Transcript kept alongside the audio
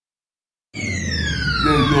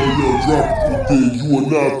Yo, drop it there. You are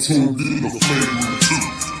now tuned in to Flavor 2.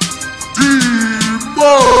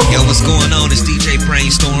 Yo, what's going on? It's DJ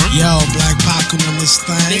Brainstorm. Yo, Black Popcorn on this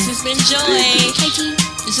thing. This has been Joy. Hey, Q.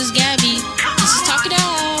 This is Gabby. This is Talk It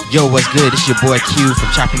Out. Yo, what's good? It's your boy Q from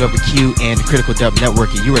Chopping Over Q and the Critical Dub Network,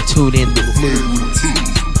 and you are tuned in to Flavor 2.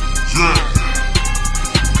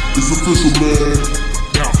 Yeah. It's official, man.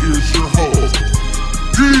 Now here's your host,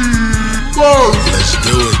 Let's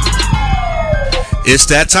do it. It's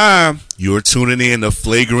that time. You're tuning in to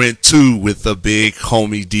Flagrant 2 with the big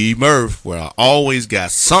homie D Murph, where I always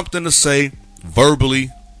got something to say,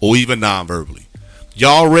 verbally or even non-verbally.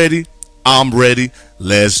 Y'all ready? I'm ready.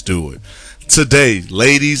 Let's do it. Today,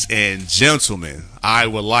 ladies and gentlemen, I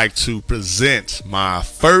would like to present my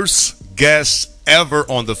first guest ever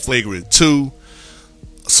on the Flagrant 2.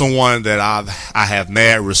 Someone that I have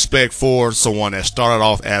mad respect for. Someone that started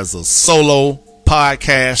off as a solo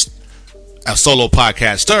podcaster,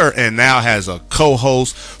 and now has a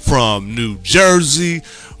co-host from New Jersey.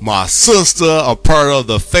 My sister, a part of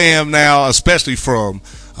the fam now, especially from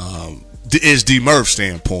D Murph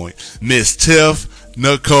standpoint. Miss Tiff,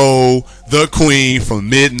 Nicole, the queen from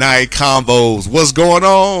Midnight Convos. What's going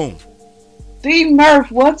on? D Murph,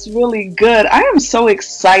 what's really good? I am so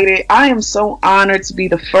excited. I am so honored to be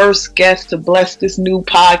the first guest to bless this new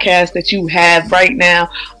podcast that you have right now.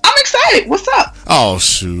 I'm excited. What's up? Oh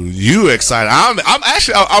shoot, you excited? I'm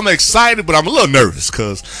excited, but I'm a little nervous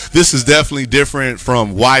because this is definitely different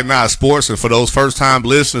from Why Not Sports. And for those first time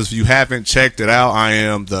listeners, if you haven't checked it out, I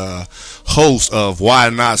am the host of Why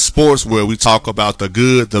Not Sports, where we talk about the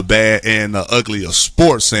good, the bad, and the ugly of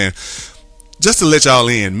sports. And just to let y'all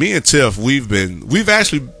in, me and Tiff, we've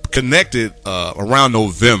actually connected around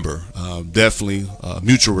November. Definitely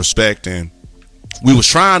mutual respect, and we was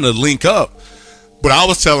trying to link up. But I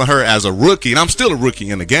was telling her as a rookie, and I'm still a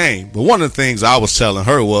rookie in the game, but one of the things I was telling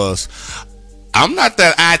her was I'm not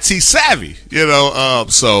that IT savvy,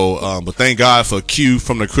 but thank God for Q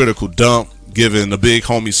from the Critical Dump giving the big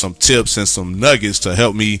homie some tips and some nuggets to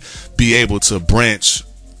help me be able to branch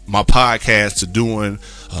my podcast to doing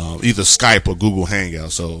either Skype or Google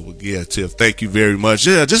Hangout. So yeah, Tiff, thank you very much.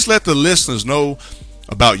 Yeah, just let the listeners know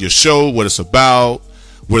about your show, what it's about,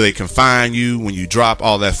 where they can find you when you drop,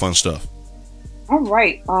 all that fun stuff. All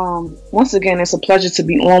right. Once again, it's a pleasure to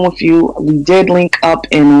be on with you. We did link up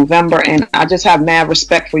in November, and I just have mad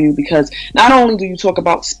respect for you because not only do you talk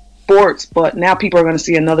about sports, but now people are going to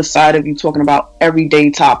see another side of you talking about everyday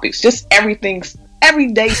topics, just everything,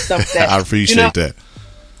 everyday stuff that I appreciate that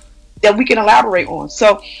we can elaborate on.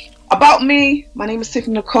 So, about me, my name is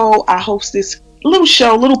Tiffany Nicole. I host this little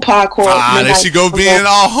show, little podcast. There she go being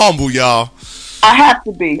all humble, y'all. I have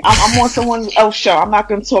to be. I'm on someone else's show. I'm not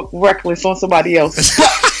going to talk reckless on somebody else. But,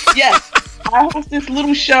 yes, I host this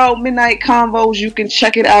little show, Midnight Convos. You can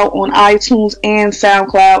check it out on iTunes and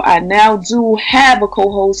SoundCloud. I now do have a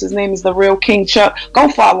co-host. His name is The Real King Chuck. Go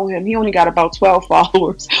follow him. He only got about 12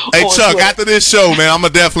 followers. Hey, Chuck, Twitter. After this show, man, I'm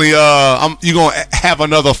going to definitely, you're going to have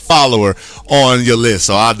another follower on your list.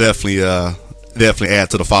 So I'll definitely add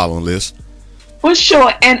to the following list. For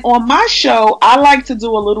sure. And on my show, I like to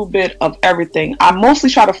do a little bit of everything. I mostly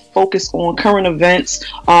try to focus on current events.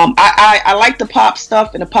 I like the pop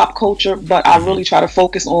stuff and the pop culture, but I really try to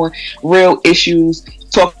focus on real issues.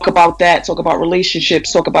 Talk about that, talk about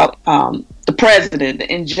relationships, talk about the president,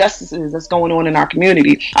 the injustices that's going on in our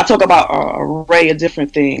community. I talk about an array of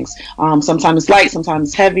different things. Sometimes it's light, sometimes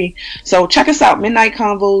it's heavy. So check us out, Midnight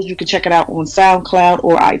Convos. You can check it out on SoundCloud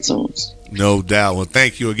or iTunes. No doubt. Well,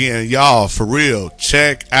 thank you again, y'all. For real,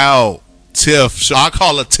 check out Tiff. So I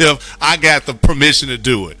call her Tiff. I got the permission to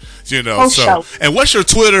do it. And what's your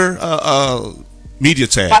Twitter media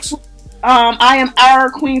tags? I am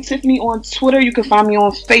our Queen Tiffany on Twitter. You can find me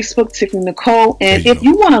on Facebook, Tiffany Nicole. And if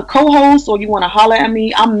you want to co-host or you want to holler at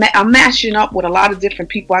me, I'm mashing up with a lot of different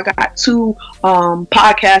people. I got 2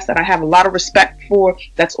 podcasts that I have a lot of respect for.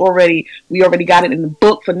 We already got it in the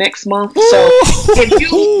book for next month. So if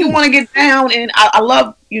you want to get down, and I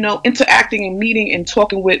love interacting and meeting and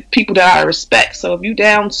talking with people that I respect. So if you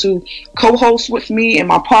down to co-host with me and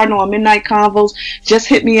my partner on Midnight Convos, just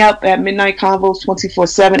hit me up at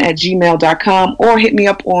midnightconvos247@gmail.com or hit me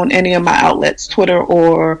up on any of my outlets, Twitter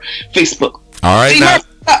or Facebook. All right.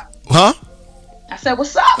 Huh? I said,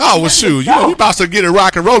 what's up? Oh, well, shoot. We about to get it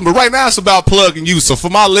rock and rolling. But right now, it's about plugging you. So for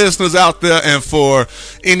my listeners out there and for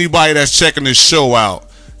anybody that's checking this show out,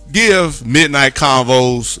 give Midnight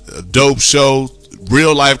Convos a dope show.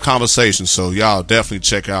 Real life conversation, so y'all definitely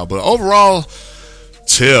check out. But overall,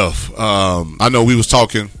 Tiff, I know we was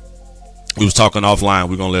talking offline.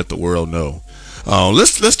 We're gonna let the world know.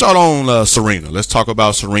 Let's start on Serena. Let's talk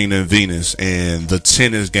about Serena and Venus and the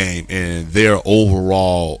tennis game and their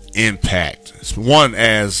overall impact. One,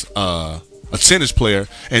 as a tennis player,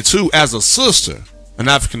 and two, as a sister, an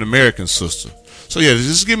African American sister. So yeah,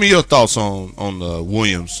 just give me your thoughts on the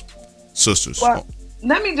Williams sisters. Well,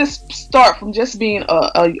 let me just start from just being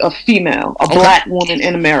a female, a black woman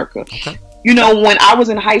in America. Okay. You know, when I was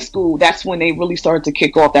in high school, that's when they really started to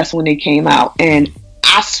kick off. That's when they came out. And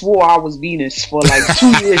I swore I was Venus for like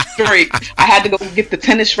 2 years straight. I had to go get the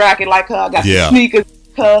tennis racket like her. I got the sneakers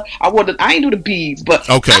like her. I ain't do the beads, but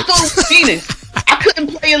okay. I thought it was Venus. I couldn't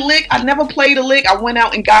play a lick. I never played a lick. I went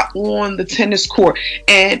out and got on the tennis court.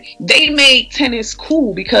 And they made tennis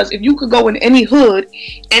cool because if you could go in any hood,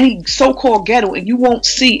 any so-called ghetto, and you won't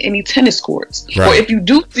see any tennis courts. Right. Or if you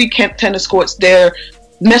do see tennis courts, they're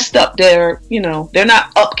messed up. They're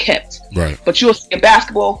not upkept. Right. But you'll see a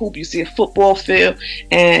basketball hoop, you see a football field,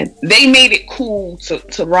 and they made it cool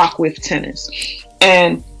to rock with tennis.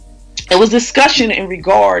 And it was discussion in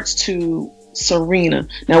regards to Serena.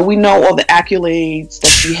 Now we know all the accolades that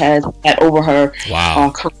she has had over her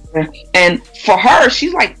career. And for her,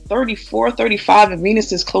 she's like 34, 35, and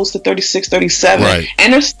Venus is close to 36, 37. Right.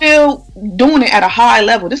 And they're still doing it at a high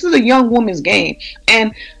level. This is a young woman's game.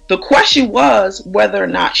 And the question was whether or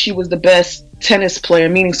not she was the best tennis player,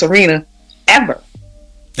 meaning Serena, ever.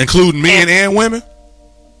 Including men and women?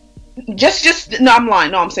 No, I'm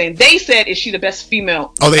lying. No, I'm saying they said, is she the best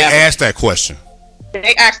female? Oh, they ever? asked that question.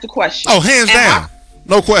 They asked the question. Oh, hands down.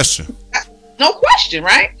 No question. No question,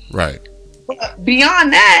 right? Right. But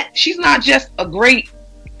beyond that, she's not just a great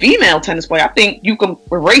female tennis player. I think you can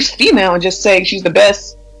erase female and just say she's the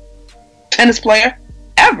best tennis player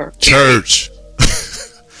ever. Church.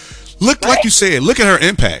 Look, like you said, look at her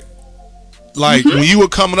impact. Like when you were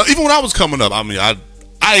coming up, even when I was coming up, I mean,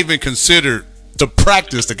 I even considered to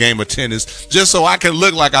practice the game of tennis just so I can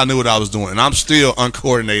look like I knew what I was doing. And I'm still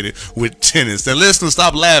uncoordinated with tennis. And listeners,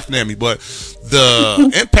 stop laughing at me, but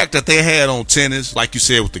the impact that they had on tennis, like you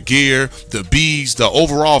said, with the gear, the beads, the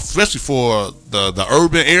overall, especially for the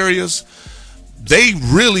urban areas, they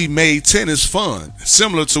really made tennis fun,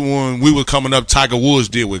 similar to when we were coming up, Tiger Woods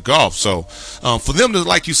did with golf. So for them to,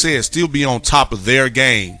 like you said, still be on top of their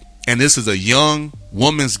game, and this is a young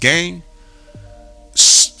woman's game,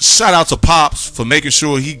 shout out to Pops for making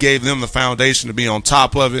sure he gave them the foundation to be on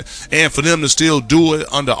top of it, and for them to still do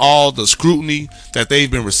it under all the scrutiny that they've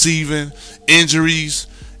been receiving, injuries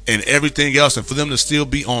and everything else, and for them to still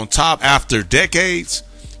be on top after decades.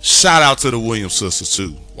 Shout out to the Williams sisters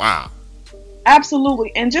too. Wow.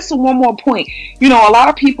 Absolutely. And just one more point, a lot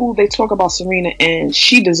of people, they talk about Serena and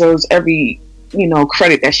she deserves every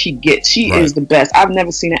credit that she gets. She is the best. I've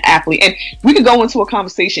never seen an athlete, and we could go into a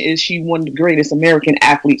conversation, is she one of the greatest American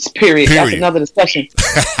athletes, period. That's another discussion.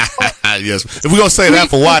 Yes, if we're gonna say that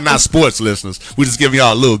for Why Not Sports listeners, we just giving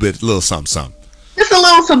y'all a little something. Just a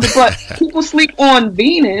little something. But people sleep on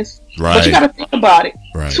Venus. Right. But you got to think about it.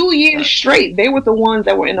 Right. 2 years straight, they were the ones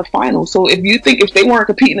that were in the final. So if they weren't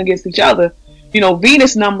competing against each other,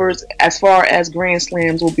 Venus numbers as far as Grand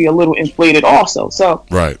Slams will be a little inflated also. So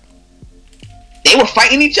right. They were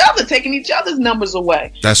fighting each other, taking each other's numbers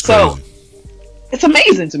away. That's crazy. So, it's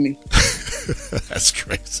amazing to me. That's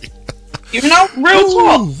crazy. Real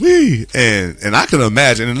talk. And I can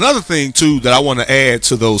imagine. Another thing too that I want to add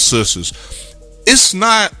to those sisters, it's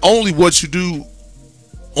not only what you do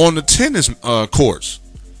on the tennis courts.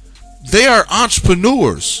 They are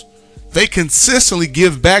entrepreneurs. They consistently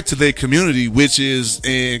give back to their community, which is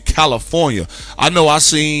in California. I know I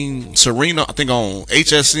seen Serena, I think on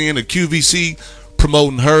HSN or QVC,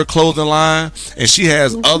 promoting her clothing line, and she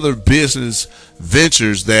has other business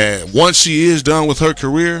ventures that once she is done with her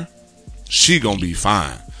career, she gonna be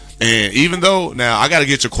fine. And even though, now I gotta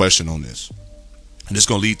get your question on this, and it's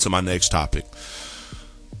gonna lead to my next topic.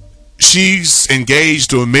 She's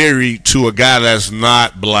engaged or married to a guy that's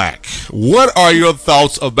not black. What are your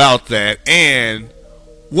thoughts about that? And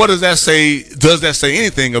what does that say? Does that say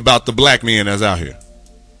anything about the black men that's out here?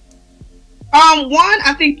 One,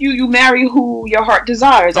 I think you marry who your heart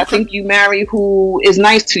desires. Okay. I think you marry who is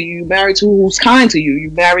nice to you. You marry who's kind to you. You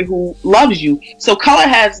marry who loves you. So color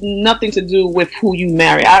has nothing to do with who you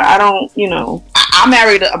marry. I don't, I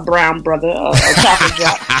married a brown brother, a chocolate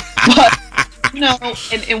drop. But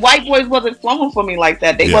and white boys wasn't flowing for me like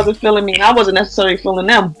that. They wasn't feeling me, and I wasn't necessarily feeling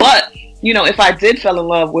them. But, if I did fall in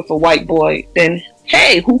love with a white boy, then,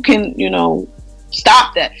 hey, who can,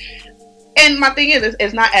 stop that? And my thing is,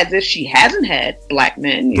 it's not as if she hasn't had black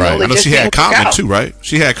men. Right. I know she had Common, too, right?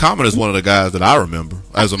 She had Common as one of the guys that I remember.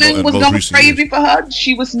 As was going crazy for her.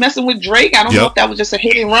 She was messing with Drake. I don't know if that was just a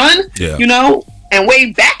hit and run. Yeah. And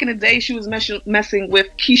way back in the day, she was messing with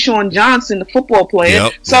Keyshawn Johnson, the football player.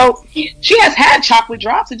 Yep. So she has had chocolate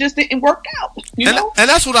drops. It just didn't work out. You know? And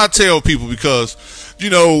that's what I tell people because, you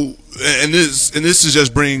know, and this is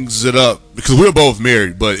just brings it up because we're both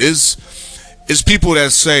married, but it's people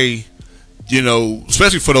that say, you know,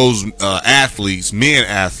 especially for those athletes, men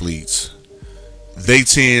athletes, they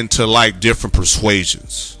tend to like different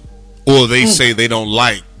persuasions, or they say they don't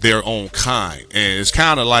like their own kind, and it's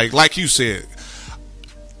kind of like you said,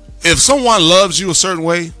 if someone loves you a certain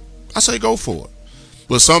way, I say go for it.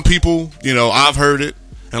 But some people, you know, I've heard it,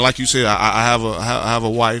 and like you said, I have a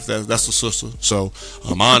wife that's a sister, so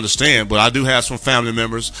I understand. But I do have some family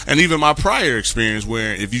members, and even my prior experience,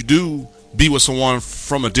 where if you do be with someone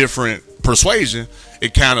from a different persuasion,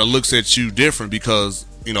 it kind of looks at you different because,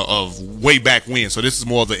 you know, of way back when. So this is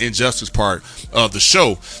more of the injustice part of the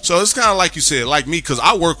show. So it's kind of like you said, like me, because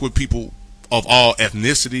I work with people of all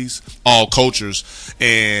ethnicities, all cultures,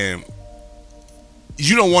 and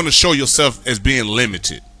you don't want to show yourself as being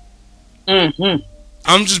limited. Mm-hmm.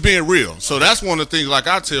 I'm just being real. So that's one of the things, like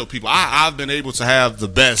I tell people, I've been able to have the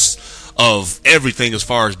best of everything as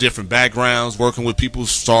far as different backgrounds, working with people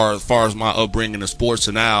as far as my upbringing in sports,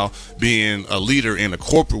 and now being a leader in the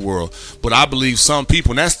corporate world. But I believe some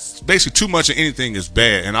people, and that's basically too much of anything is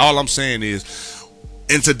bad. And all I'm saying is,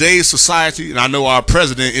 in today's society, and I know our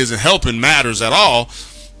president isn't helping matters at all.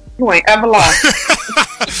 You ain't ever lost.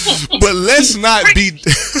 But let's not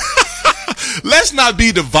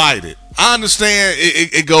be divided. I understand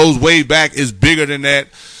it goes way back, it's bigger than that.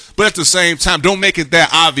 But at the same time, don't make it that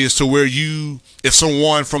obvious to where if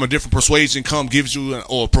someone from a different persuasion gives you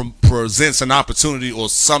or presents an opportunity or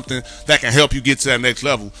something that can help you get to that next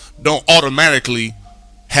level, don't automatically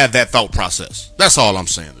have that thought process. That's all I'm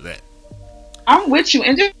saying to that. I'm with you.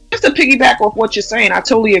 And just to piggyback off what you're saying, I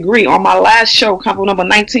totally agree. On my last show, Convo number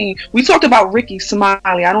 19, we talked about Ricky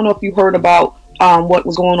Smiley. I don't know if you heard about what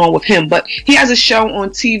was going on with him, but he has a show on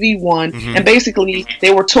TV One, and basically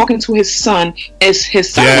they were talking to his son as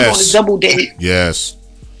his son was on a double date. Yes.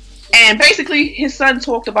 And basically his son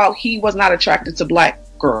talked about he was not attracted to black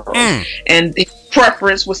girls, and his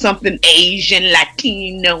preference was something Asian,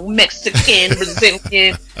 Latino, Mexican,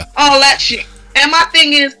 Brazilian, all that shit. And my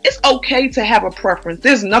thing is, it's okay to have a preference.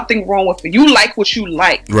 There's nothing wrong with it. You like what you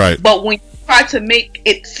like. Right. But when you try to make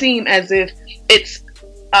it seem as if it's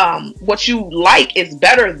what you like is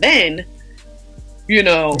better than, you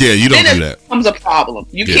know, you don't then do that. It becomes a problem.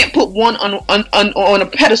 You can't put one on a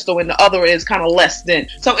pedestal and the other is kind of less than.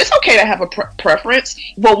 So it's okay to have a preference,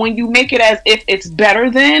 but when you make it as if it's better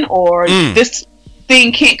than, or this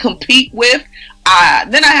thing can't compete with,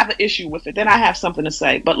 then I have an issue with it. Then I have something to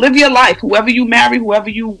say. But live your life. Whoever you marry, whoever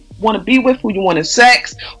you want to be with, who you want to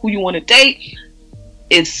sex, who you want to date,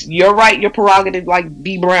 it's your right, your prerogative, like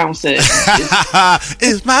B. Brown said.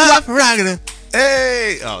 It's my prerogative.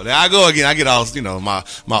 Hey, there I go again. I get all, you know, my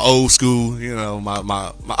old school, you know,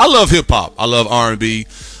 my I love hip hop. I love R&B.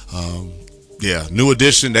 New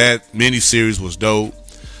Edition, that miniseries was dope.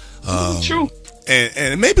 True.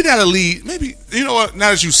 And maybe that'll lead. Maybe, you know what?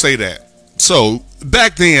 Now that you say that, so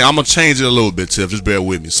back then, I'm gonna change it a little bit, Tiff. Just bear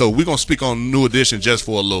with me. So we're gonna speak on New Edition just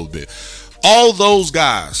for a little bit. All those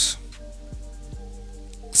guys,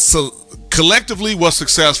 so collectively was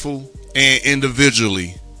successful and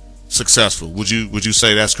individually successful. Would you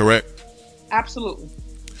say that's correct? Absolutely.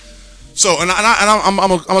 So I'm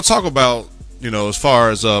gonna talk about, you know, as far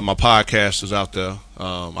as my podcasters out there.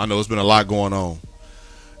 I know it's been a lot going on.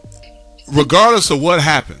 Regardless of what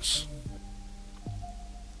happens,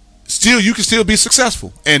 you can still be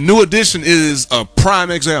successful. And New Edition is a prime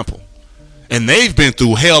example. And they've been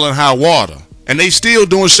through hell and high water. And they still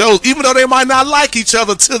doing shows, even though they might not like each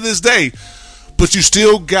other to this day. But you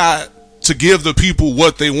still got to give the people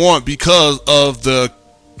what they want because of the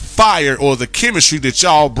fire or the chemistry that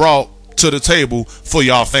y'all brought to the table for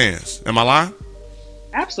y'all fans. Am I lying?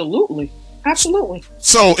 Absolutely.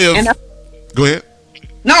 So go ahead.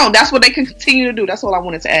 No, that's what they can continue to do. That's all I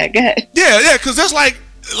wanted to add. Go ahead. Yeah, because that's like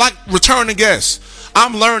returning guests.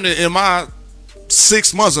 I'm learning in my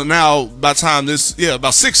 6 months, or now by the time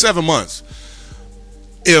about 6-7 months.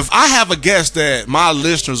 If I have a guest that my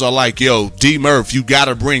listeners are like, yo, D Murph, you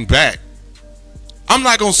gotta bring back, I'm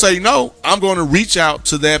not gonna say no. I'm gonna reach out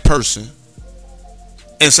to that person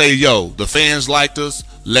and say, yo, the fans liked us,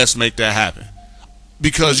 let's make that happen.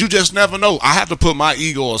 Because you just never know. I have to put my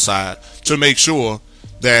ego aside to make sure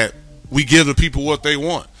that we give the people what they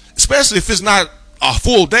want. Especially if it's not a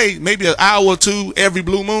full day, maybe an hour or two every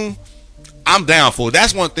blue moon. I'm down for it.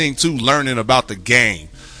 That's one thing too, learning about the game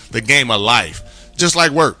of life. Just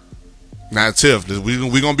like work. Now, Tiff, we're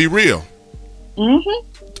going to be real.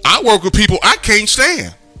 I work with people I can't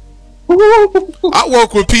stand. I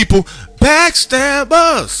work with people backstab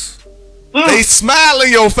us. They smile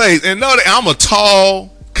in your face and know that I'm a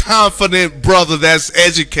tall, confident brother that's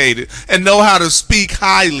educated and know how to speak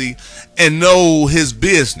highly and know his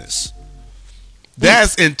business.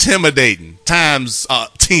 That's intimidating times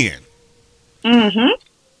 10.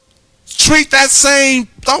 Treat that same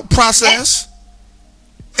thought process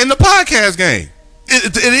in the podcast game.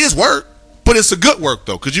 It is work, but it's a good work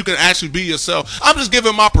though, because you can actually be yourself. I'm just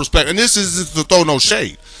giving my perspective, and this is to throw no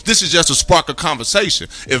shade. This is just to spark a conversation.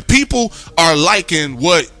 If people are liking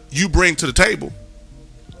what you bring to the table,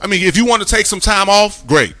 I mean, if you want to take some time off,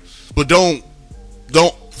 great, but don't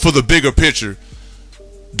for the bigger picture,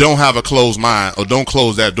 don't have a closed mind or don't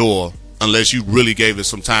close that door unless you really gave it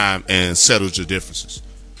some time and settled your differences.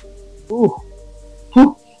 Ooh.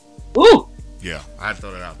 Yeah, I had to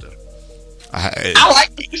throw that out there. I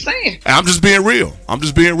like what you're saying. I'm just being real.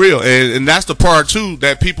 And that's the part too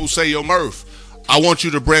that people say, yo, Murph, I want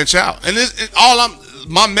you to branch out. And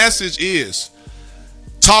my message is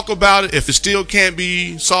talk about it. If it still can't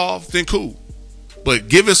be solved, then cool. But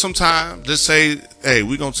give it some time. Just say, hey,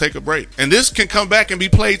 we're gonna take a break. And this can come back and be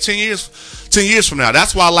played 10 years from now.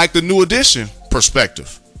 That's why I like the New Edition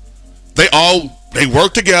perspective. They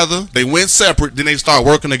work together, they went separate, then they start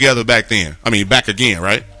working together back again,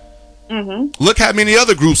 right? Look how many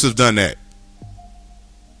other groups have done that.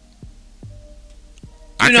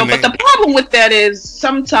 But the problem with that is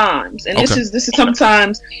sometimes, and this is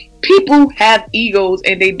sometimes people have egos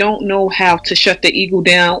and they don't know how to shut the ego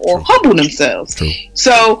down or humble themselves. True.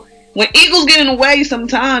 So when egos get in the way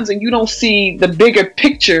sometimes and you don't see the bigger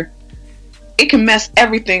picture, it can mess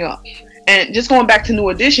everything up. And just going back to New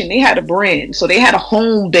Edition, they had a brand, so they had a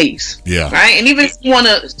home base. Yeah. Right? And even if you want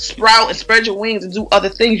to sprout and spread your wings and do other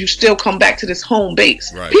things, you still come back to this home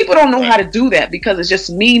base. Right. People don't know how to do that because it's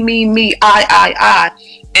just me, I.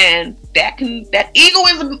 And that ego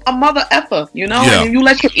is a mother effer, Yeah. And you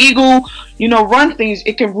let your ego, run things,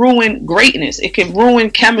 it can ruin greatness. It can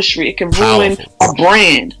ruin chemistry. It can ruin a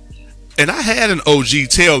brand. And I had an OG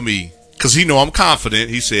tell me, because I'm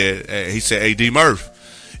confident, he said, AD Murph,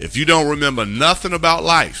 if you don't remember nothing about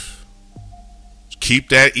life, keep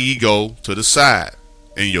that ego to the side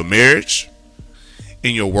in your marriage,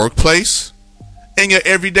 in your workplace, in your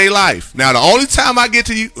everyday life. Now, the only time I get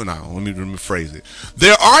to you, let me rephrase it.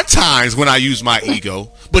 There are times when I use my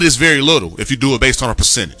ego, but it's very little if you do it based on a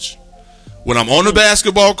percentage. When I'm on the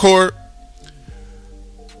basketball court,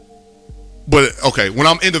 when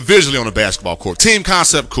I'm individually on the basketball court, team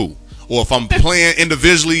concept, cool. Or if I'm playing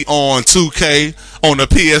individually on 2K, on the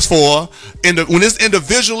PS4, when it's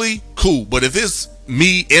individually, cool. But if it's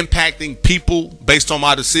me impacting people based on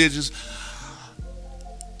my decisions,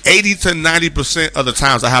 80 to 90% of the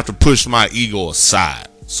times I have to push my ego aside.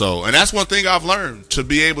 So, and that's one thing I've learned to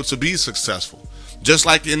be able to be successful. Just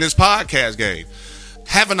like in this podcast game,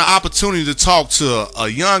 having the opportunity to talk to a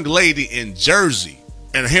young lady in Jersey,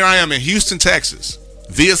 and here I am in Houston, Texas,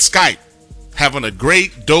 via Skype, having a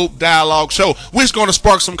great, dope dialogue show, which is going to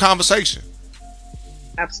spark some conversation.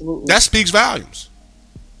 Absolutely. That speaks volumes.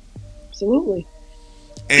 Absolutely.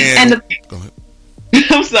 And go ahead.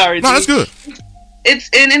 I'm sorry. No, that's good.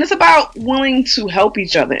 It's about willing to help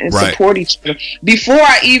each other and support each other. Before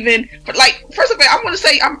I even, first of all, I want to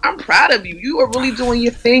say I'm proud of you. You are really doing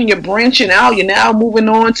your thing. You're branching out. You're now moving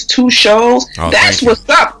on to 2 shows. That's what's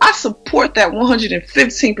up. I support that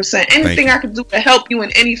 115%. Anything I can do to help you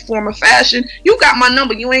in any form or fashion, you got my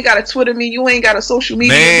number. You ain't got to Twitter me. You ain't got to social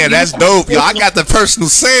media. Man, that's dope. Yo, I got the personal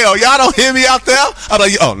sale. Y'all don't hear me out there? I'm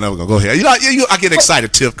like, no, we're going to go ahead. I get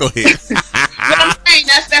excited, Tiff. Go ahead. I'm saying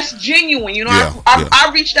that's genuine.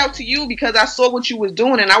 I reached out to you because I saw what you was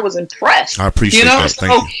doing and I was impressed. I appreciate that.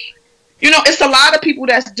 Thank you. It's a lot of people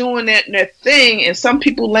that's doing their thing, and some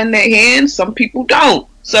people lend their hand, some people don't.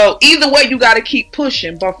 So either way, you got to keep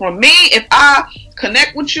pushing. But for me, if I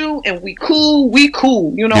connect with you and we cool.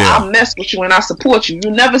 I mess with you and I support you.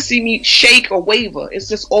 You never see me shake or waver. It's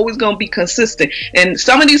just always going to be consistent. And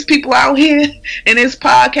some of these people out here in this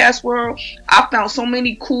podcast world, I found so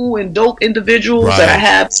many cool and dope individuals that I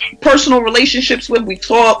have personal relationships with. We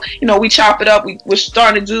talk, we chop it up. We're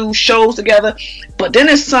starting to do shows together. But then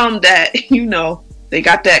there's some that, they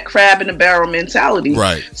got that crab in the barrel mentality.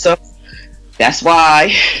 Right. So that's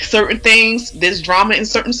why certain things, there's drama in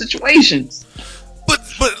certain situations. But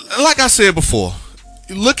like I said before,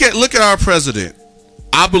 look at our president.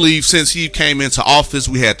 I believe since he came into office,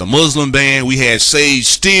 we had the Muslim ban. We had Sage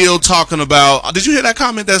Steele talking about. Did you hear that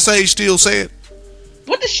comment that Sage Steele said?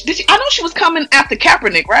 What did she? I know she was coming after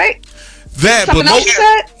Kaepernick, right? That, Something but else you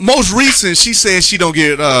said? most recent, she said she don't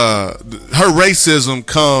get her racism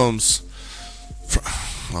comes.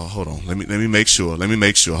 Oh, hold on. Let me make sure.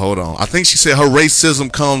 Hold on. I think she said her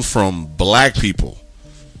racism comes from black people.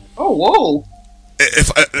 Oh, whoa.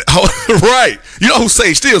 Right. You know who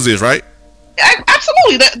Sage Steels is, right?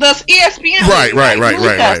 Absolutely. The ESPN. Right.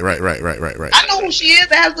 I know who she is.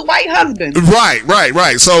 That has the white husband.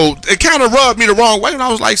 Right. So it kind of rubbed me the wrong way, and I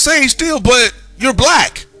was like, Sage Steele, but you're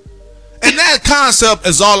black. And that concept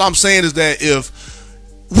is all I'm saying is that if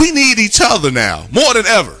we need each other now more than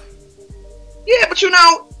ever. Yeah, but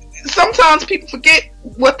sometimes people forget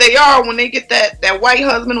what they are when they get that white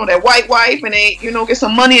husband or that white wife, and they get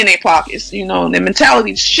some money in their pockets. And their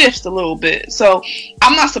mentality shifts a little bit. So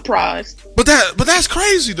I'm not surprised. But that's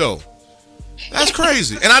crazy though. That's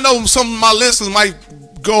crazy. And I know some of my listeners might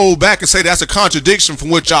go back and say that's a contradiction from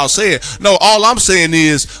what y'all said. No, all I'm saying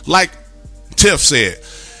is, like Tiff said,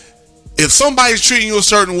 if somebody's treating you a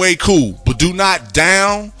certain way, cool, but do not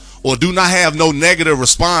down or do not have no negative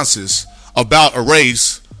responses about a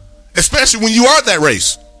race, especially when you are that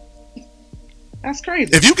race. That's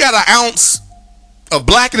crazy. If you got an ounce of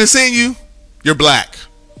blackness in you, you're black.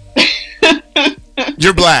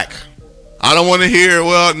 You're black. I don't want to hear,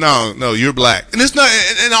 well, no, you're black. And it's not,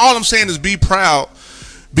 and all I'm saying is be proud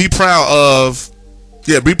of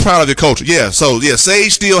your culture. Yeah, so yeah,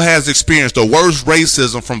 Sage still has experienced the worst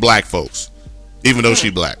racism from black folks, even though she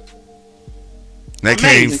black.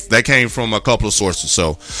 That came from a couple of sources.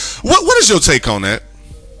 So what is your take on that?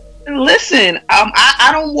 Listen, I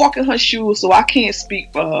don't walk in her shoes, so I can't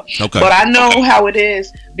speak for her. Okay. But I know how it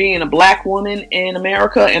is being a black woman in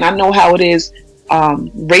America, and I know how it is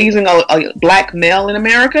raising a black male in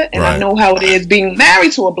America, and I know how it is being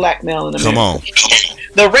married to a black male in America. Come on.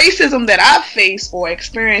 The racism that I've faced or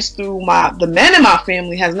experienced through the men in my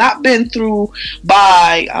family has not been through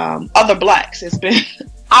by other blacks. It's been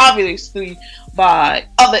obviously by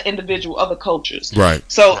other cultures. Right.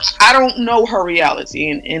 So I don't know her reality,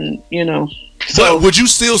 and So, but would you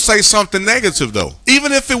still say something negative though,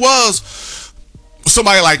 even if it was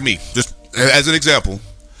somebody like me? Just as an example.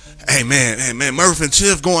 Hey man, Murph and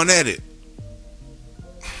Tiff going at it.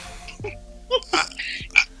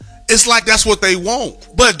 It's like that's what they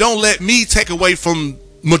want, but don't let me take away from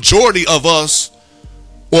majority of us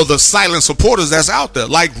or the silent supporters that's out there,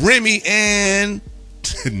 like Remy and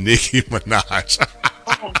Nicki Minaj.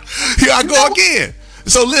 Here I go again.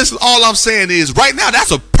 So listen, all I'm saying is right now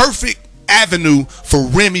that's a perfect avenue for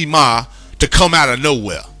Remy Ma to come out of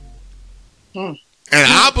nowhere. And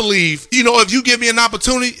I believe, if you give me an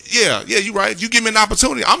opportunity, yeah, you're right. If you give me an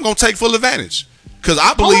opportunity, I'm going to take full advantage. Because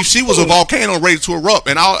I believe she was a volcano ready to erupt.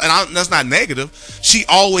 And that's not negative. She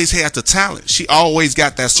always had the talent. She always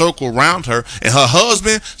got that circle around her. And her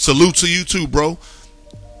husband, salute to you too, bro.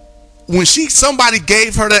 When somebody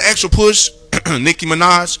gave her that extra push, Nicki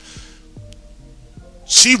Minaj,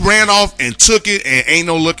 she ran off and took it and ain't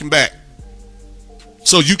no looking back.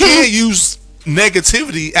 So you can't use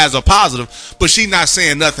negativity as a positive, but she not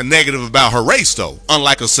saying nothing negative about her race though,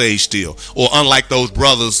 unlike a Sage Steele or unlike those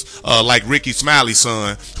brothers like Ricky Smiley's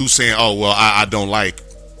son who's saying, oh well, I don't like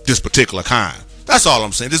this particular kind. That's all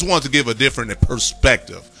I'm saying. Just wanted to give a different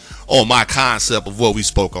perspective on my concept of what we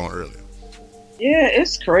spoke on earlier. Yeah,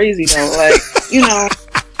 it's crazy though. Like,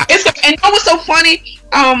 and what's so funny?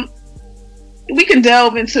 We can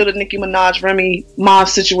delve into the Nicki Minaj, Remy Ma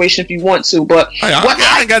situation if you want to, but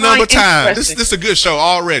I ain't got no but time. This is a good show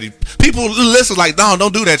already. People listen like, no,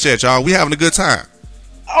 don't do that yet, y'all. We having a good time.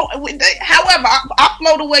 Oh, however, I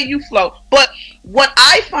flow the way you flow. But what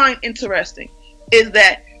I find interesting is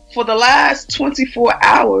that for the last 24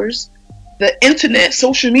 hours, the internet,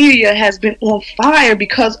 social media has been on fire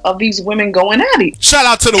because of these women going at it. Shout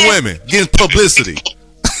out to the women getting publicity.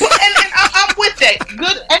 And I'm with that.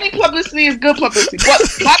 Good, any publicity is good publicity. But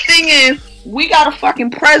my thing is, we got a fucking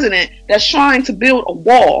president that's trying to build a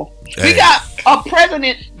wall. Hey. We got a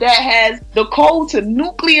president that has the code to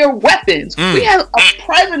nuclear weapons. We have a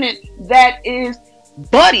president that is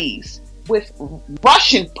buddies with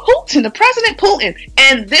Russian Putin, the President Putin,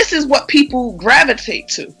 and this is what people gravitate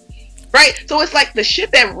to. Right? So it's like the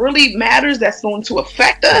shit that really matters that's going to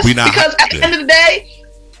affect us. Because at the end of the day,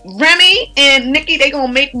 Remy and Nicki, they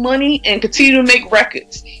gonna make money and continue to make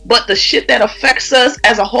records. But the shit that affects us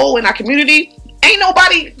as a whole in our community, ain't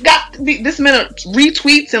nobody got this many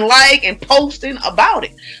retweets and and posting about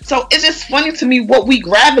it. So it's just funny to me what we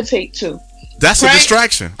gravitate to. That's a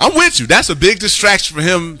distraction. I'm with you. That's a big distraction for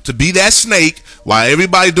him to be that snake while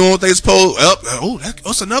everybody doing what they supposed.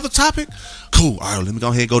 That's another topic. Cool. All right, let me go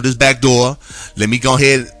ahead and go this back door. Let me go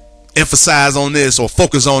ahead emphasize on this or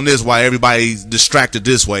focus on this while everybody's distracted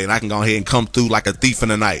this way, and I can go ahead and come through like a thief in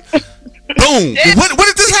the night. Boom. Where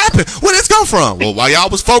did this happen? Where did this come from? Well, while y'all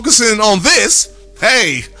was focusing on this,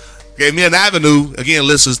 hey, gave me an avenue. Again,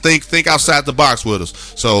 listeners, think outside the box with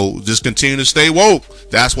us. So just continue to stay woke.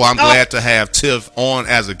 That's why I'm glad to have Tiff on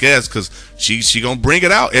as a guest, because she gonna bring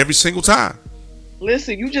it out every single time.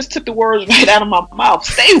 Listen, you just took the words right out of my mouth.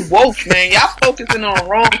 Stay woke, man. Y'all focusing on the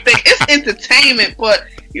wrong thing. It's entertainment, but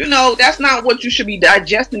that's not what you should be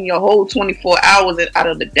digesting your whole 24 hours out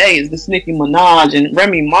of the day. Is this Nicki Minaj and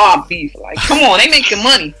Remy Ma beef? Like, come on, they making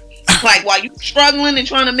money. Like, while you struggling and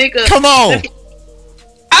trying to make a come on.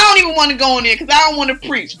 I don't even want to go in there because I don't want to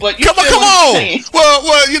preach. But come on. Well,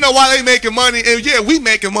 while they making money, and yeah, we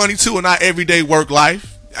making money too in our everyday work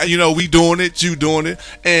life. We doing it, you doing it,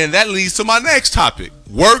 and that leads to my next topic: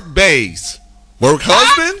 work bays, work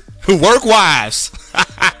husband, work wives.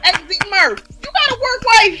 Hey, Z Murph, you got a work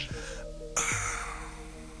wife?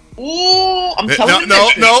 Ooh, I'm telling you.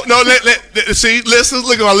 No. See, listen,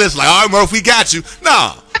 look at my list. Like, all right, Murph, we got you.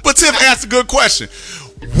 Nah, but Tim asked a good question.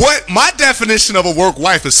 What my definition of a work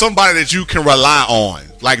wife is somebody that you can rely on,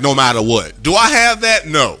 like no matter what. Do I have that?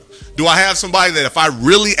 No. Do I have somebody that if I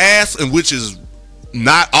really ask, and which is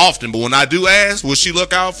not often, but when I do ask, will she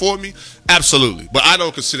look out for me? Absolutely. But I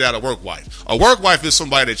don't consider that a work wife. A work wife is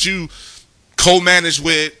somebody that you co-manage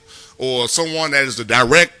with, or someone that is a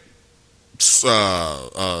direct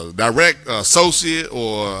associate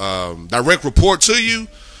or direct report to you.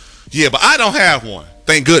 Yeah, but I don't have one.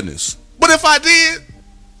 Thank goodness. But if I did,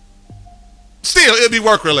 still, it'd be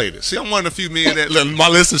work related. See, I'm one of the few men that my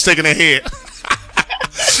listeners shaking their head.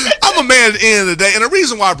 I'm a man at the end of the day. And the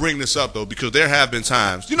reason why I bring this up, though, because there have been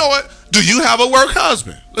times, you know what? Do you have a work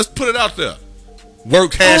husband? Let's put it out there.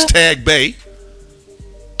 Work #Bay.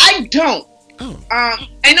 I don't. Oh.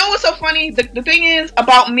 I know what's so funny? The thing is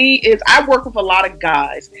about me is I work with a lot of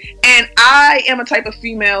guys. And I am a type of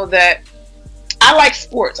female that I like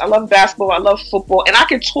sports. I love basketball. I love football. And I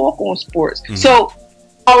can talk on sports. Mm-hmm. So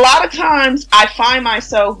a lot of times I find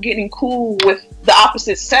myself getting cool with the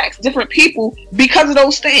opposite sex, different people, because of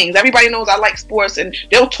those things. Everybody knows I like sports, and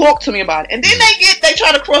they'll talk to me about it. And then they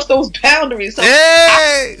try to cross those boundaries. So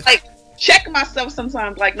I check myself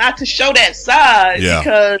sometimes, like not to show that side,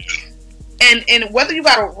 because and whether you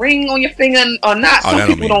got a ring on your finger or not, some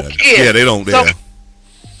people don't care. Yeah, they don't. So,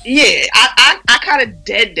 yeah, I kind of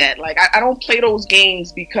dead that. Like, I don't play those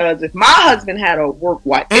games, because if my husband had a work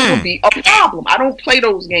wife, it would be a problem. I don't play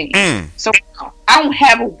those games. So I don't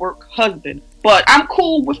have a work husband, but I'm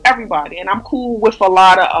cool with everybody, and I'm cool with a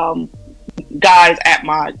lot of guys at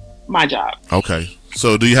my job. Okay.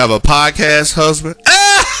 So do you have a podcast husband?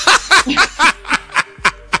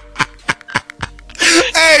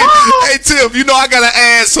 Hey, Tim, I gotta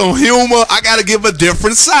add some humor. I gotta give a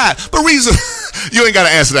different side. But reason you ain't gotta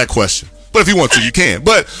answer that question. But if you want to, you can.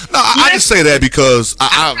 But no, I just say that because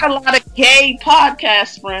I got a lot of gay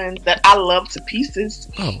podcast friends that I love to pieces.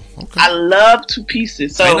 Oh, okay. I love to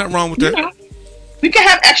pieces. So ain't nothing wrong with that. We can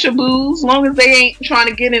have extra booze as long as they ain't trying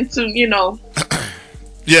to get into,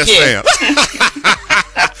 Yes, ma'am.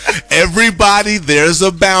 Everybody, there's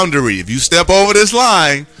a boundary. If you step over this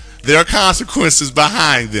line, there are consequences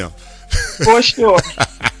behind them. For sure.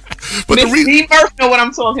 But Miss D. Murph know what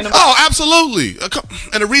I'm talking about. Oh, absolutely.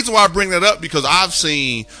 And the reason why I bring that up, because I've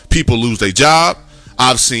seen people lose their job.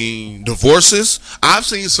 I've seen divorces. I've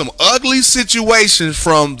seen some ugly situations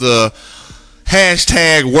from the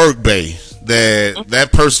 #workbay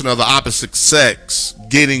that person of the opposite sex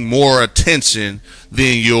getting more attention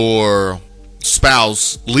than your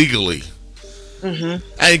spouse legally. Mm-hmm.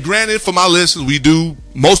 And granted, for my listeners,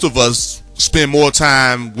 most of us spend more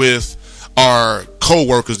time with our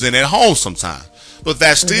co-workers than at home sometimes. But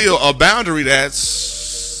that's still a boundary.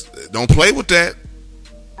 Don't play with that.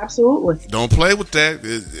 Absolutely. Don't play with that,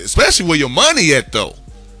 especially where your money at, though.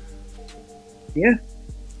 Yeah.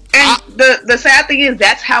 And the sad thing is,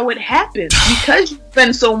 that's how it happens, because you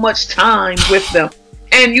spend so much time with them.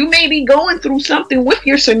 And you may be going through something with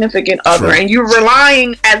your significant other, and you're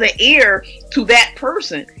relying as an heir to that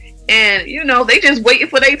person. And, they just waiting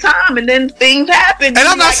for their time, and then things happen. And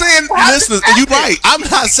I'm not saying, listen, you're right. I'm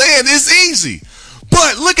not saying it's easy.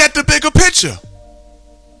 But look at the bigger picture.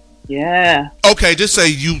 Yeah. Okay, just say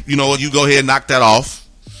you go ahead and knock that off.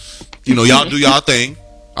 Y'all do y'all thing.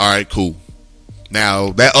 All right, cool.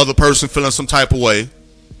 Now, that other person feeling some type of way,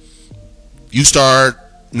 you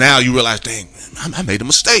realize, dang, man, I made a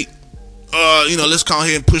mistake. Let's go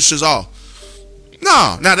ahead and push this off.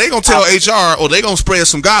 No, now they gonna tell HR, or they gonna spread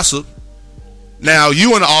some gossip. Now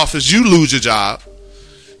you in the office, you lose your job.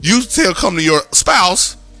 You come to your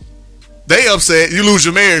spouse They upset. You lose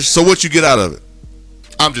your marriage. So what you get out of it?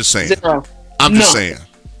 I'm just saying. Zero. I'm just saying.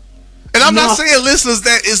 And I'm not saying, listeners,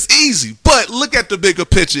 that it's easy. But look at the bigger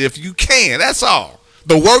picture if you can. That's all.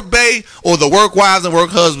 The work bae or the work wives and work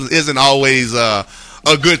husbands isn't always a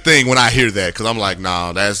good thing when I hear that, because I'm like,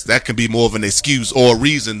 nah, that can be more of an excuse or a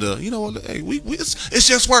reason to, you know, hey, it's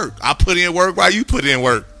just work. I put in work while you put in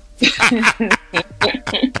work.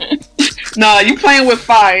 No, you playing with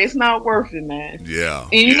fire. It's not worth it, man. Yeah.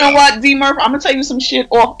 And you know what, D Murph? I'm gonna tell you some shit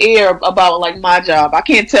off air about like my job. I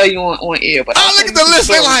can't tell you on air, but I look at the list.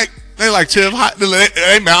 They like Tiff.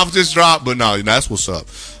 They mouth just dropped, but no, that's what's up.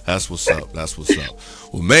 That's what's up. That's what's up.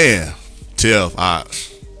 Well, man, Tiff, I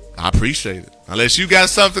appreciate it. Unless you got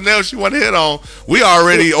something else you want to hit on, we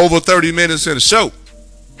already over 30 minutes in the show.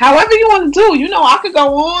 However you want to do. You know, I could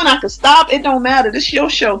go on, I could stop. It don't matter. This is your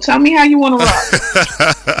show. Tell me how you want to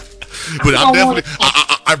rock. But I'm definitely.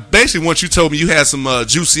 I basically, once you told me you had some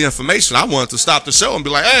juicy information, I wanted to stop the show and be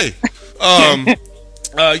like, hey,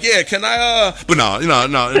 yeah, can I? But no,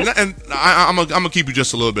 and I'm gonna keep you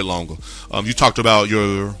just a little bit longer. You talked about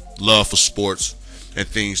your love for sports and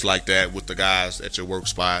things like that with the guys at your work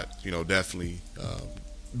spot. You know, definitely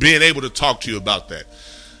being able to talk to you about that.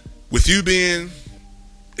 With you being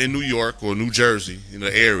in New York or New Jersey in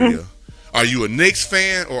the area, are you a Knicks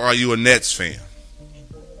fan or are you a Nets fan?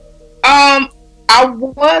 I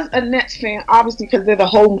was a Nets fan, obviously, because they're the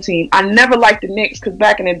home team. I never liked the Knicks because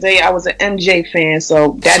back in the day I was an MJ fan,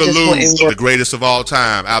 so that just wouldn't work. The greatest of all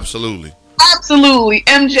time, absolutely. Absolutely,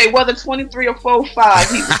 MJ, whether 23 or 45,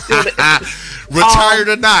 he was still the retired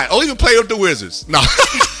or not, or even play with the Wizards. No.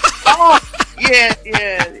 Yeah,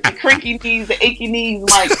 the cranky knees, the achy knees,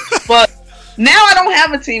 like. But now I don't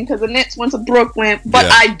have a team because the Nets went to Brooklyn. But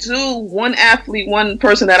yeah. I do. One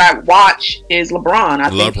person that I watch is LeBron. I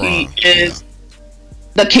think he is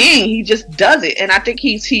the king. He just does it, and I think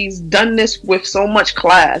he's done this with so much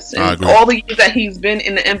class. And all the years that he's been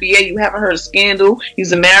in the NBA, you haven't heard a scandal.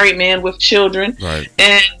 He's a married man with children, right?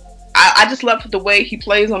 And I just love the way he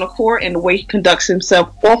plays on the court and the way he conducts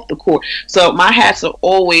himself off the court. So my hats are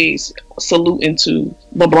always saluting to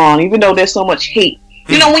LeBron, even though there's so much hate.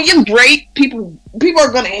 You know, when you're great, people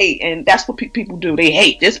are gonna hate, and that's what people do. They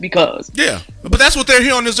hate just because. Yeah, but that's what they're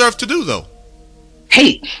here on this earth to do, though.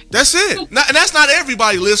 Hate. That's it. And that's not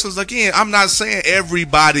everybody, listeners. Again, I'm not saying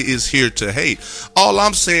everybody is here to hate. All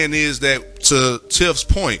I'm saying is that, to Tiff's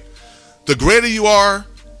point, the greater you are,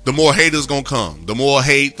 the more haters gonna come. The more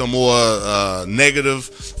hate, the more negative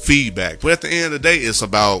feedback. But at the end of the day, it's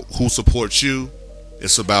about who supports you.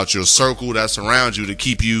 It's about your circle that's around you to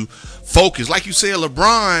keep you focused. Like you said,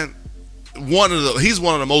 LeBron, he's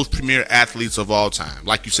one of the most premier athletes of all time.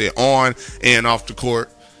 Like you said, on and off the court.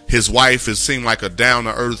 His wife has seemed like a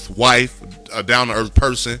down-to-earth wife, a down-to-earth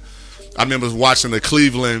person. I remember watching the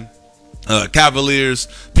Cleveland Cavaliers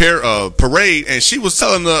parade, and she was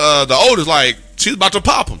telling the oldest, like, she was about to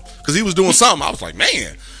pop him because he was doing something. I was like,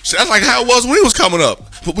 man, that's like how it was when he was coming up.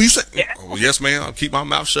 But when you say, oh, yes, man, I'll keep my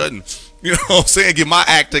mouth shut and, you know what I'm saying, get my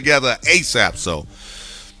act together ASAP. So,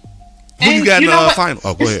 who you got in the final?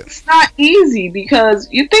 Oh, go ahead. It's not easy because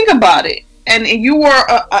you think about it. And you were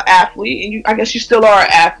an athlete, and I guess you still are an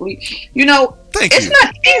athlete. You know, it's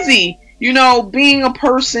not easy, you know, being a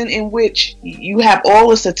person in which you have all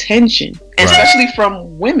this attention, especially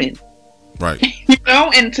from women. Right. You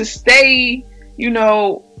know, and to stay, you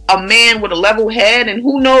know, a man with a level head, and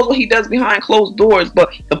who knows what he does behind closed doors, but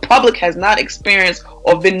the public has not experienced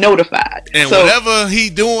or been notified. And whatever he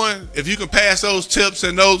doing, if you can pass those tips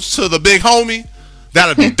and those to the big homie,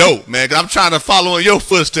 that'd be dope, man. Cause I'm trying to follow in your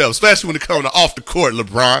footsteps, especially when it comes to off the court,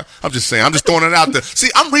 LeBron. I'm just saying, I'm just throwing it out there. See,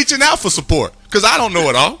 I'm reaching out for support because I don't know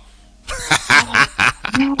it all.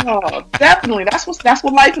 Oh, definitely. That's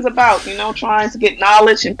what life is about, you know, trying to get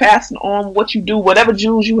knowledge and passing on what you do, whatever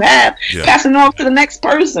jewels you have, passing on to the next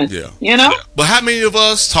person. Yeah. You know? Yeah. But how many of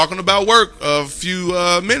us, talking about work a few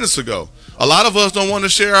minutes ago, a lot of us don't want to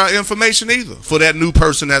share our information either for that new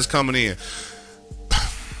person that's coming in.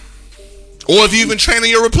 Or if you've been training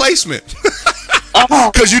your replacement.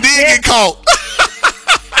 Because you did get caught.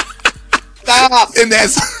 Stop. And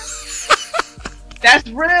that's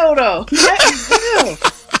real, though. That is real.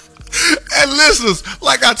 And listeners,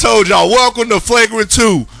 like I told y'all, welcome to Flagrant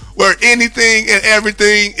 2, where anything and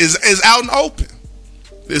everything is out and open.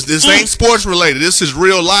 This ain't sports related. This is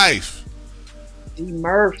real life. D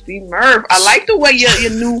Murph. I like the way your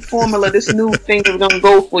new formula, this new thing is gonna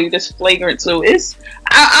go for you, this Flagrant 2.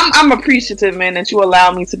 I'm appreciative, man, that you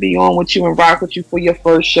allow me to be on with you and rock with you for your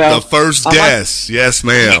first show. The first guest. Yes,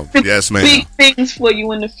 ma'am. Yes, ma'am. Big things for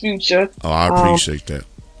you in the future. Oh, I appreciate that.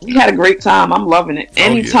 We had a great time. I'm loving it.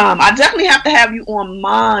 Anytime. Yeah. I definitely have to have you on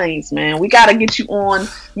Minds, man. We got to get you on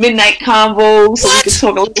Midnight Convos so we can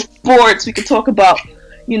talk a little sports. We can talk about,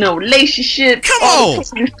 relationships. Come all on. the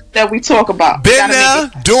things that we talk about. Been there,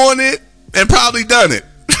 doing it, and probably done it.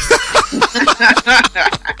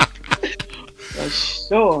 For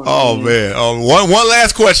sure. Oh man. One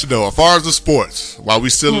last question though, as far as the sports, while we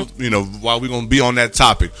still, while we're gonna be on that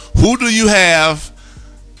topic, who do you have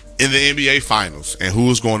in the NBA Finals, and who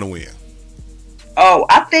is going to win? Oh,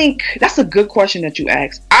 I think that's a good question that you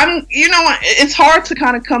asked. It's hard to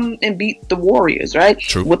kind of come and beat the Warriors, right?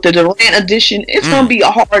 True. With the Durant addition, it's going to be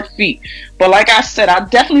a hard feat. But like I said, I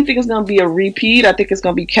definitely think it's going to be a repeat. I think it's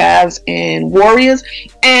going to be Cavs and Warriors.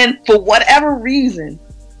 And for whatever reason,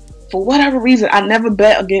 I never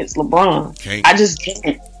bet against LeBron. Okay. I just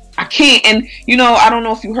didn't. I can't. And, I don't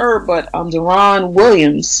know if you heard, but Deron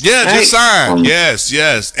Williams. Yeah, right? just signed. Yes.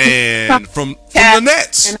 And from the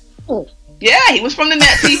Nets. Yeah, he was from the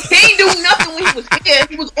Nets. He ain't do nothing when he was here.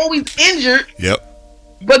 He was always injured. Yep.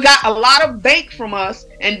 But got a lot of bank from us.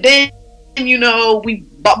 And then, we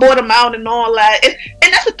bought him out and all that.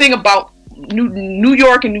 And that's the thing about New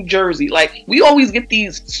York and New Jersey. Like, we always get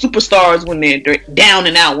these superstars when they're down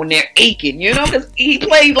and out, when they're aching, because he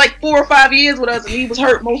played like 4 or 5 years with us and he was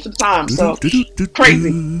hurt most of the time. So, crazy.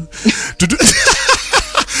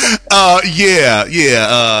 Yeah,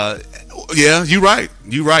 you're right.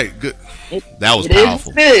 Good. That was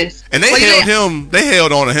powerful. And they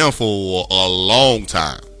held on to him for a long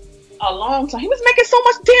time. A long time. He was making so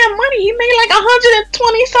much damn money. He made like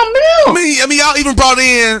 120 something mil. I mean, y'all even brought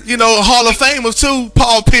in, Hall of Famers too,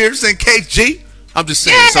 Paul Pierce and KG. I'm just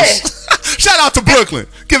saying. Yeah. So, shout out to Brooklyn,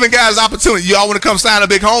 giving guys opportunity. Y'all want to come sign a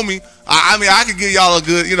big homie? I could give y'all a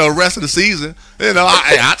good, rest of the season.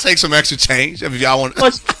 I take some extra change if y'all want.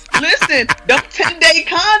 Listen, them 10-day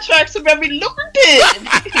contracts are very lucrative.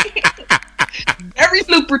 Very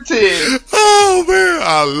lucrative. Oh man,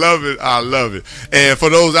 I love it. And for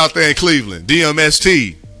those out there in Cleveland,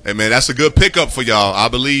 DMST, hey man, that's a good pickup for y'all. I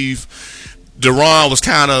believe Deron was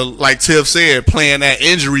kind of, like Tiff said, playing that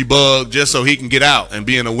injury bug just so he can get out and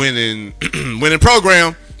be in a winning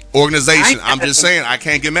program organization. I'm just saying, I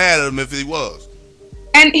can't get mad at him if he was.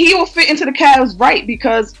 And he will fit into the Cavs, right?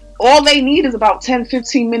 Because all they need is about 10,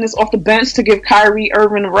 15 minutes off the bench to give Kyrie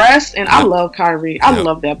Irving rest. And I love Kyrie. I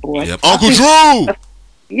love that boy. Yep. Uncle Drew!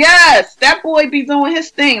 Yes, that boy be doing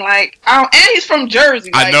his thing. Like, and he's from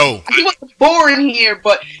Jersey. Like, I know. He wasn't born here,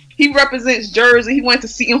 but he represents Jersey. He went to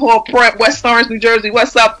Seton Hall Prep, West Orange, New Jersey.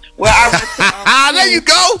 What's up? Where I went to. There you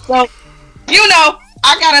go. So,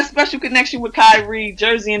 I got a special connection with Kyrie,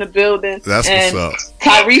 Jersey in the building. That's and what's up.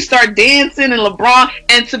 Kyrie started dancing and LeBron.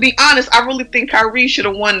 And to be honest, I really think Kyrie should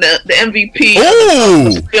have won the MVP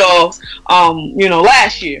of the playoffs,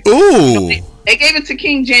 last year. Ooh. They gave it to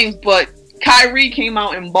King James, but Kyrie came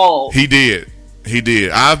out and balled. He did.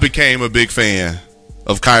 I became a big fan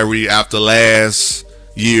of Kyrie after last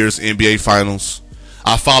year's NBA Finals.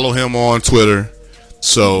 I follow him on Twitter.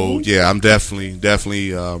 So, yeah, I'm definitely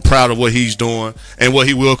proud of what he's doing and what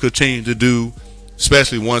he will continue to do,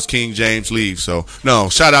 especially once King James leaves. So, no,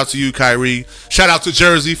 shout out to you, Kyrie. Shout out to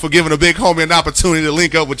Jersey for giving a big homie an opportunity to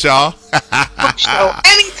link up with y'all.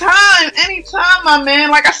 Anytime, my man.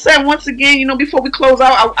 Like I said, once again, before we close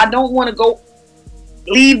out, I don't want to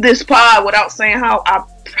leave this pod without saying how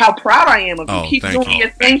proud I am of you. Keep doing your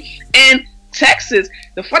thing. And Texas,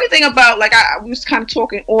 the funny thing about, like, I was kind of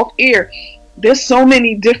talking off air, there's so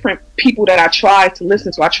many different people that I try to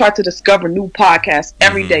listen to. I try to discover new podcasts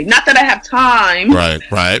every day. Not that I have time. Right.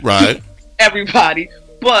 Everybody.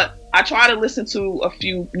 But I try to listen to a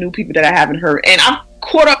few new people that I haven't heard. And I'm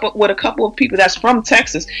caught up with a couple of people that's from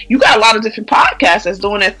Texas. You got a lot of different podcasts that's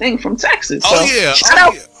doing that thing from Texas. So shout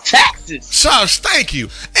out Texas. Shush, thank you.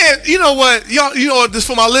 And you know what? Y'all, this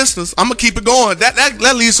for my listeners. I'm going to keep it going. That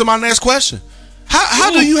leads to my next question.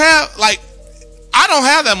 How do you have, like, I don't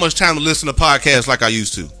have that much time to listen to podcasts like I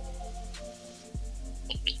used to.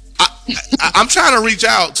 I'm trying to reach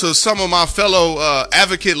out to some of my fellow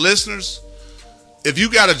advocate listeners. If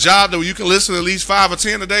you got a job that you can listen to at least 5 or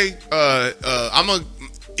 10 a day, I'm going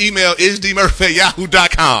to email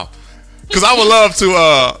isdmurphy@yahoo.com because I would love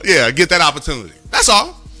to get that opportunity. That's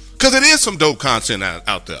all. Because it is some dope content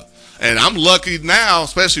out there. And I'm lucky now,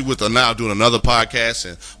 especially with now doing another podcast,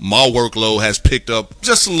 and my workload has picked up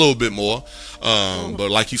just a little bit more. But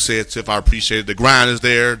like you said, Tiff, I appreciate it. The grind is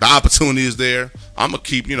there. The opportunity is there. I'm going to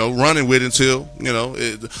keep, running with it until,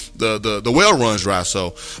 the well runs dry.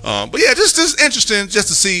 So, but yeah, just interesting just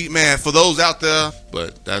to see, man, for those out there.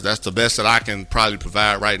 But that's the best that I can probably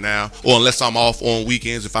provide right now. Or unless I'm off on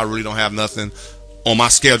weekends, if I really don't have nothing on my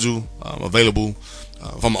schedule available.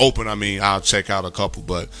 If I'm open, I mean, I'll check out a couple,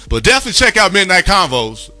 but definitely check out Midnight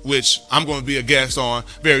Convos, which I'm going to be a guest on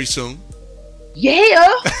very soon.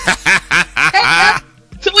 Yeah.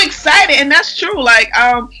 Too excited, and that's true. Like,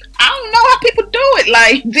 I don't know how people do it.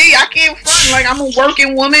 Like, I can't front. Like, I'm a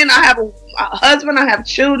working woman. I have a husband. I have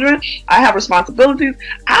children. I have responsibilities.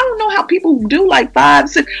 I don't know how people do like 5,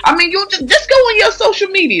 6. I mean, you just go on your social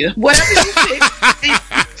media, whatever you pick.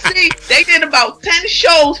 See, they did about 10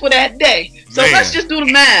 shows for that day. So let's just do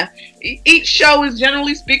the math. Each show is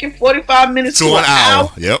generally speaking 45 minutes to an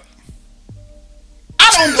hour. Yep.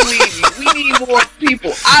 I don't believe you. We need more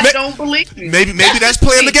people. I don't believe you. Maybe that's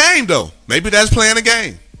playing the game, though. Maybe that's playing the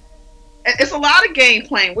game. It's a lot of game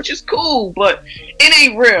playing, which is cool, but it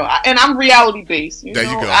ain't real. And I'm reality based. There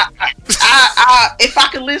you go. If I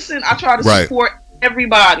could listen, I try to support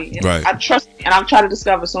everybody. And I trust, and I'm trying to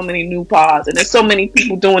discover so many new pods, and there's so many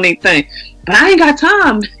people doing their thing. But I ain't got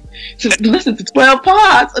time to listen to 12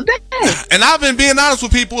 pods a day. And I've been being honest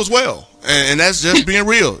with people as well. And that's just being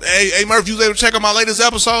real. Hey, Murph, you was able to check out my latest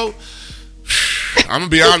episode? I'm gonna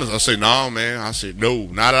be honest. I say no, man. I said no,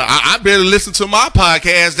 not. I barely listen to my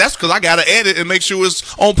podcast. That's because I gotta edit and make sure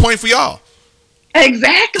it's on point for y'all.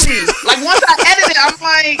 Exactly. Like once I edit it, I'm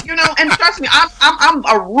like, and trust me, I'm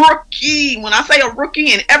a rookie. When I say a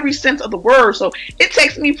rookie, in every sense of the word, so it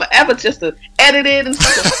takes me forever just to edit it and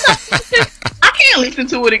stuff. I can't listen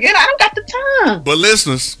to it again. I don't got the time. But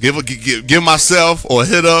listeners, give myself or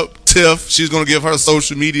hit up Tiff. She's gonna give her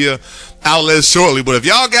social media outlets shortly. But if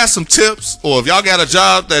y'all got some tips, or if y'all got a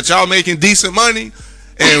job that y'all making decent money,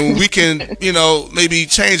 and we can, maybe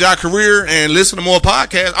change our career and listen to more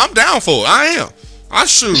podcasts, I'm down for it. I am. I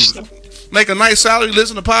should make a nice salary,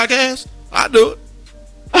 listen to podcasts. I do it.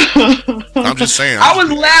 I'm just saying. I was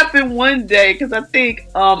laughing one day because I think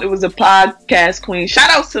it was a podcast queen. Shout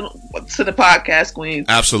out to the podcast queens.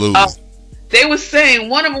 Absolutely. They were saying,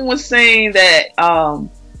 one of them was saying that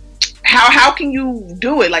how can you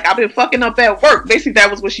do it? Like, I've been fucking up at work. Basically, that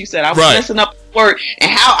was what she said. I was messing up at work,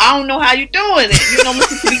 and I don't know how you're doing it.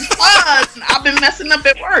 Listen to these pods, and I've been messing up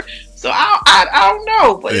at work. So I don't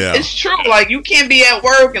know, but it's true. Like, you can't be at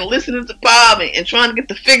work and listening to Bob and trying to get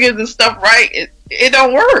the figures and stuff right. It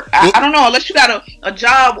don't work. I don't know, unless you got a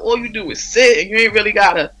job, all you do is sit and you ain't really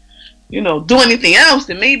gotta do anything else,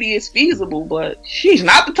 then maybe it's feasible. But she's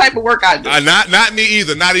not the type of work I do. Not me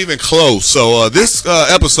either. Not even close. So this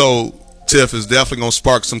episode, Tiff, is definitely gonna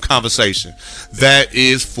spark some conversation. That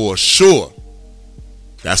is for sure.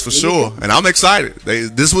 That's for sure, and I'm excited.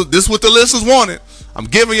 This what the listeners wanted. I'm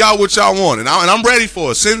giving y'all what y'all want, and I'm ready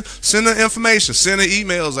for it. Send the information, send the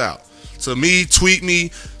emails out to me, tweet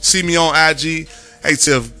me, see me on IG. Hey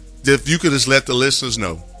Tiff, if you could just let the listeners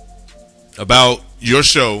know about your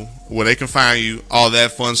show, where they can find you, all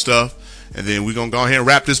that fun stuff, and then we're gonna go ahead and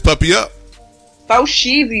wrap this puppy up. So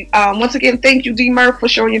cheesy. Once again, thank you, D Murph, for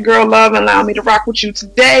showing your girl love and allowing me to rock with you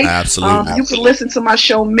today. Absolutely. You can listen to my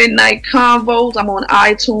show Midnight Convos. I'm on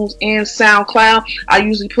iTunes and SoundCloud. I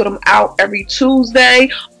usually put them out every Tuesday.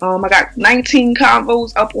 I got 19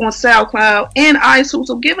 convos up on SoundCloud and iTunes.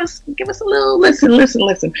 So give us a little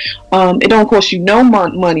listen. It don't cost you no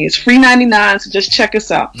money. It's free 99. So just check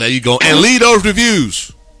us out. There you go. And leave those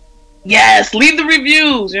reviews. Yes, leave the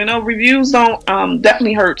reviews. Reviews don't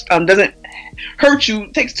definitely hurt. Doesn't hurt you.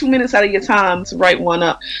 It takes 2 minutes out of your time to write one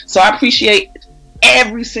up. So I appreciate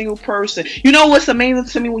every single person. You know what's amazing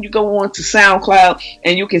to me? When you go on to SoundCloud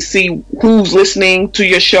and you can see who's listening to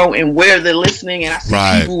your show and where they're listening, and I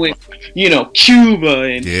see people in Cuba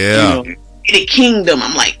and the Kingdom.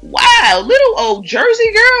 I'm like, wow, little old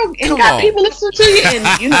Jersey girl and got people listening to you in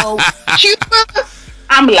Cuba.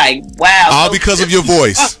 I'm like, wow. All because of your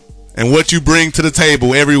voice and what you bring to the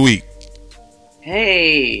table every week.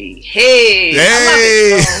 Hey. I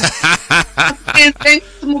love it.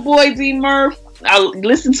 Thanks to my boy D Murph. I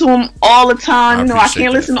listen to him all the time. I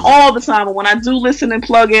can't listen all the time, but when I do listen and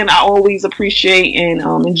plug in, I always appreciate and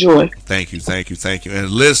enjoy. Thank you. And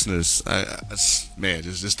listeners,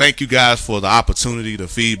 just thank you guys for the opportunity, the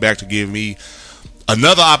feedback, to give me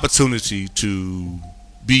another opportunity to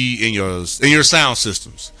be in your sound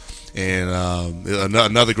systems. And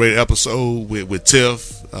another great episode with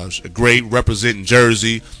Tiff, great representing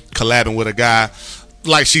Jersey, collabing with a guy,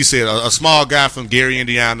 like she said, a small guy from Gary,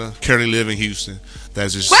 Indiana, currently live in Houston.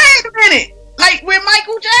 That's just... Wait a minute, like where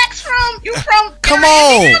Michael Jack's from? You from? Come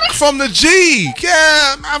on, Indiana? From the G.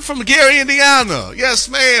 Yeah, I'm from Gary, Indiana. Yes,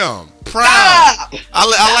 ma'am. Proud. Stop.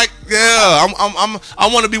 I like. Yeah, I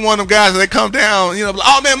want to be one of them guys that come down.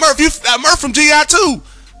 Oh man, Murph from GI too.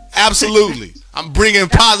 Absolutely. I'm bringing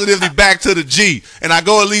positivity back to the G, and I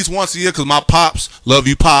go at least once a year because my pops, love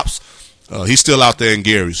you pops, he's still out there in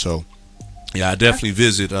Gary. So Yeah, I definitely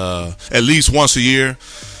visit at least once a year.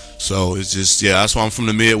 So it's just, yeah, that's why I'm from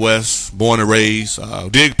the Midwest, born and raised.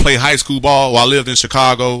 Did play high school ball while I lived in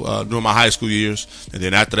Chicago during my high school years. And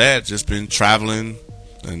then after that, just been traveling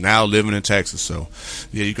and now living in Texas. So,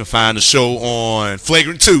 yeah, you can find the show on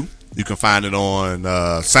Flagrant 2. You can find it on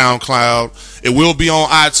SoundCloud. It will be on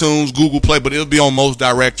iTunes, Google Play, but it'll be on most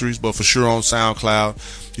directories, but for sure on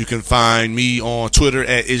SoundCloud. You can find me on Twitter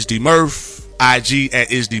at IsDMurph. IG at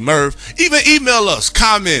IsDMurph. Even email us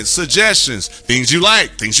comments, suggestions, things you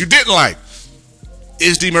like, things you didn't like.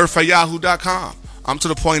 IsDMurph@yahoo.com. I'm to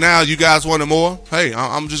the point now, you guys wanted more. Hey,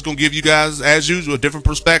 I'm just going to give you guys, as usual, a different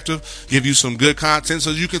perspective, give you some good content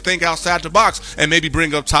so you can think outside the box and maybe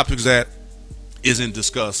bring up topics that isn't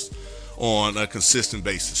discussed on a consistent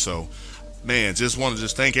basis. So, man, just want to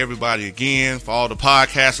thank everybody again for all the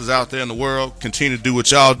podcasters out there in the world. Continue to do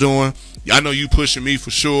what y'all doing. I know you pushing me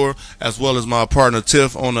for sure, as well as my partner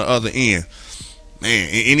Tiff on the other end. Man,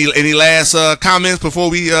 any last comments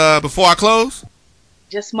before I close?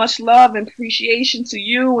 Just much love and appreciation to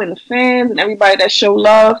you and the fans and everybody that show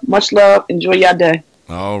love. Much love. Enjoy your day.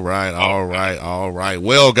 All right.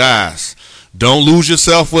 Well, guys, don't lose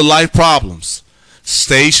yourself with life problems.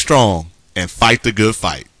 Stay strong and fight the good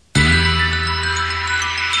fight.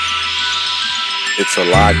 It's a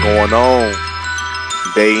lot going on.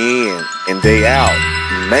 Day in and day out.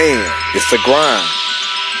 Man, it's a grind.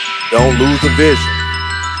 Don't lose the vision.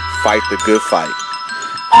 Fight the good fight.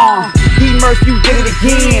 D-Murph, you did it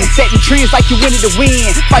again. Setting trends like you wanted to win.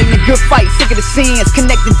 Fighting a good fight, sick of the sins.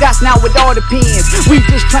 Connecting dots now with all the pins. We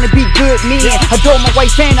just trying to be good men. Adore my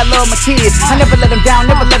wife and I love my kids. I never let them down,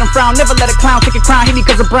 never let them frown. Never let a clown take a crown. Hit me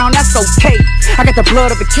cause I'm brown, that's okay. I got the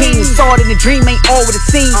blood of a king. Saw it in the dream, ain't all what it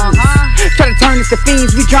seems. Try to turn us to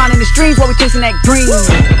fiends. We drown in the streams while we chasing that green.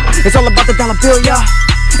 It's all about the dollar bill, y'all.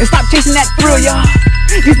 And stop chasing that thrill, y'all.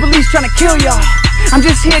 These police trying to kill y'all. I'm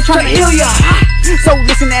just here trying to heal y'all. So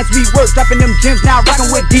listen as we work, dropping them gems now, rocking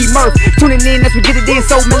with D-Murph. Tuning in as we get it in,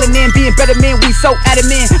 so melanin, being better men, we so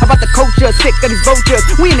adamant about the culture, sick of these vultures.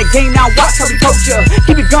 We in the game now, watch how we coach ya.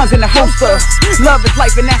 Keep your guns in the holster. Love is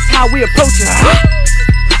life and that's how we approach it.